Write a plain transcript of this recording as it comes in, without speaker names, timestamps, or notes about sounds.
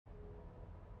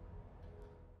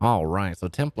All right, so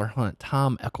Templar hunt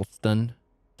Tom Eccleston.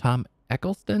 Tom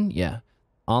Eccleston? Yeah.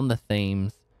 On the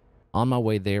Thames. On my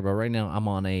way there, but right now I'm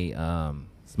on a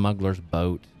smuggler's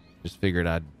boat. Just figured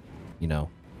I'd, you know,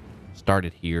 start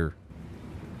it here.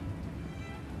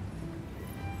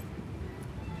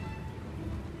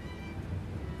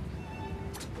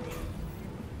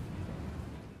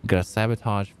 Gotta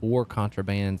sabotage 4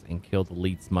 contrabands and kill the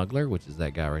lead smuggler, which is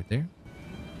that guy right there.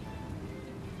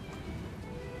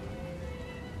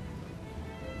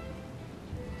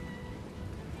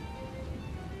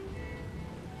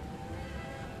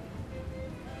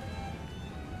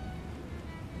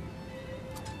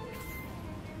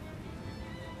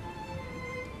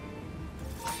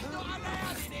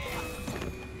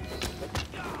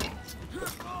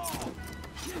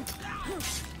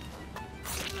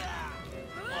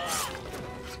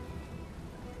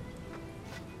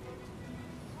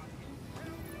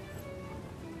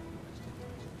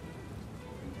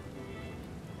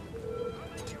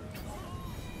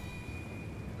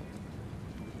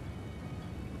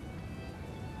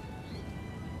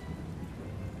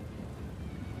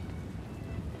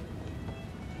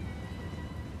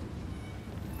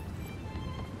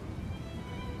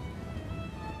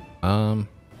 How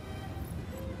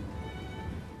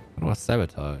do I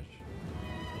sabotage?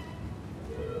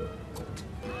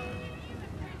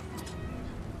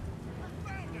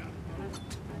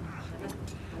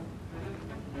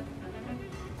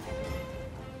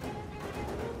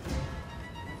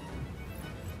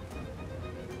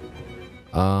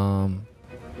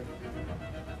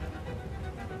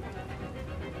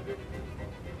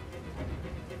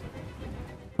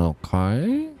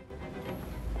 Okay.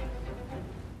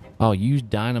 Oh, use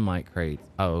dynamite crates.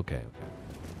 Oh, okay.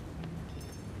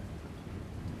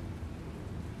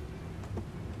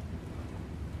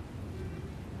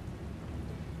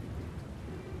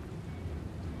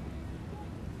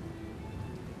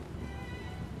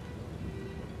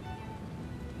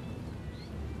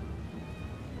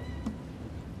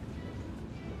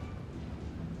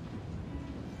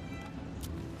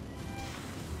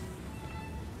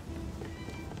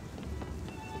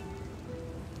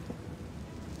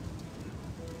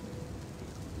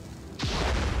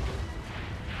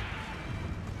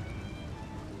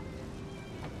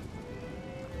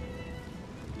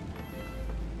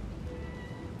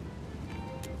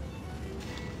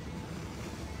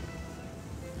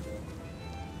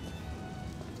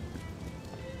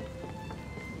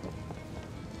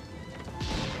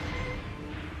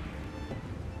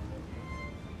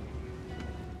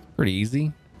 Pretty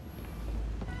easy.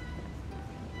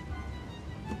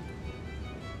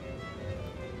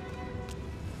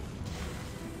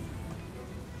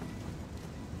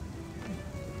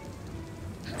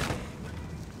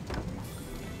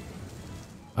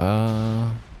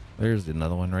 There's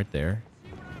another one right there.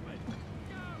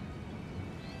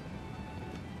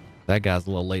 That guy's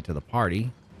a little late to the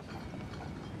party.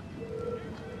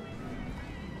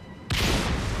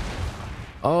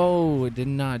 Oh, it did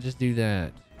not just do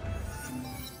that.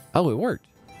 Oh, it worked.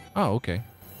 Oh, okay.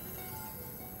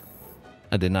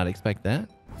 I did not expect that.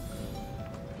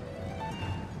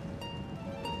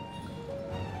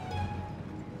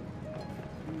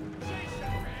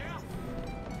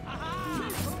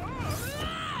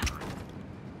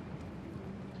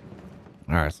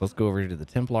 All right, so let's go over to the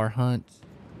Templar hunt.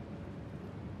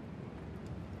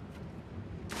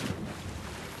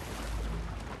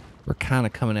 We're kind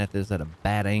of coming at this at a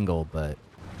bad angle, but...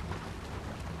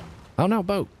 Oh, no,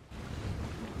 boat.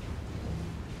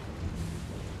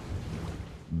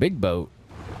 Big boat.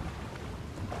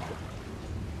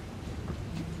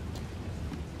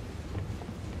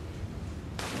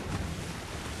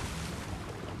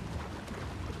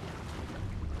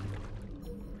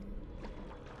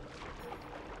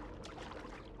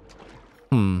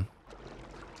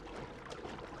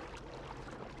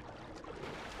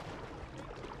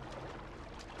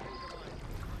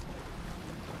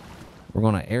 We're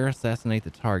going to air assassinate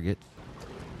the target.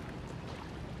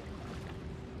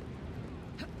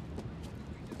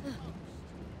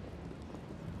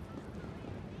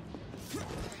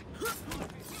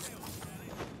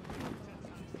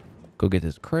 Go get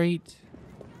this crate.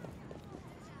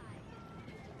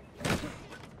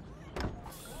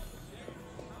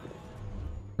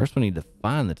 First, we need to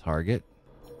find the target.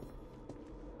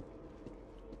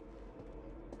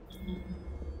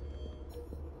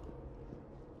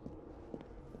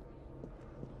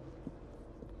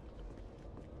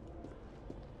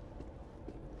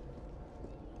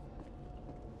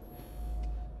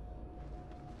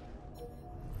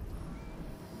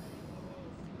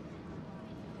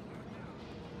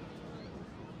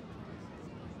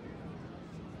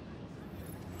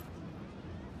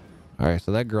 All right,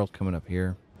 so that girl's coming up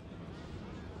here.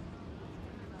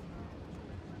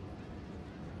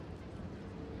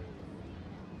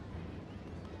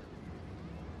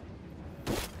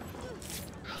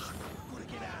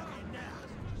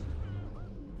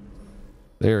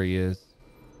 There he is.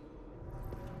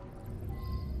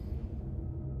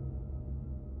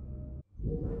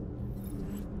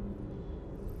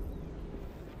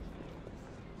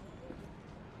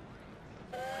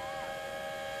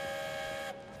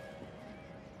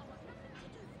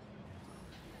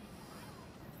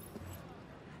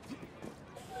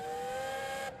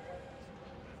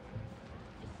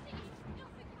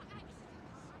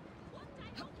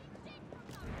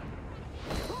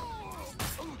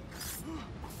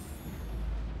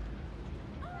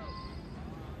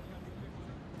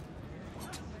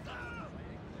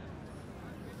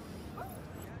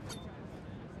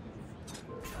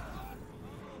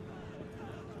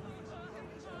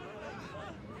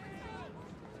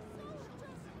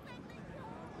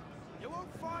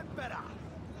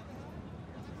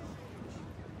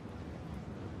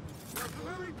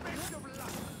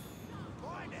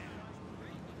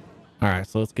 All right,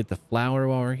 so let's get the flower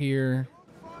while we're here.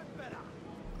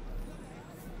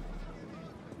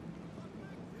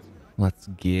 Let's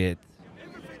get...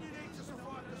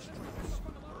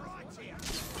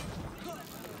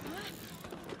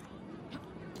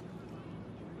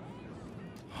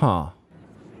 Huh.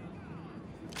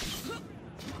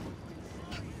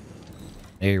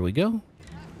 There we go.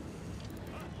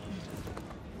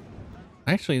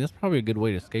 Actually, that's probably a good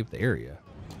way to escape the area.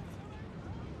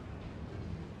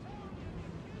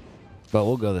 But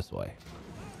we'll go this way.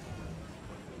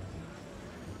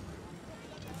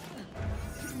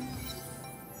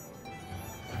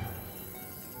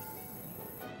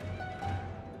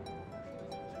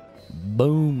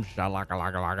 Boom,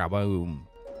 shalaka-laka-laka, boom.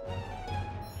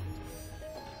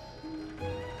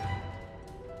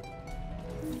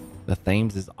 The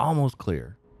Thames is almost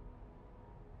clear.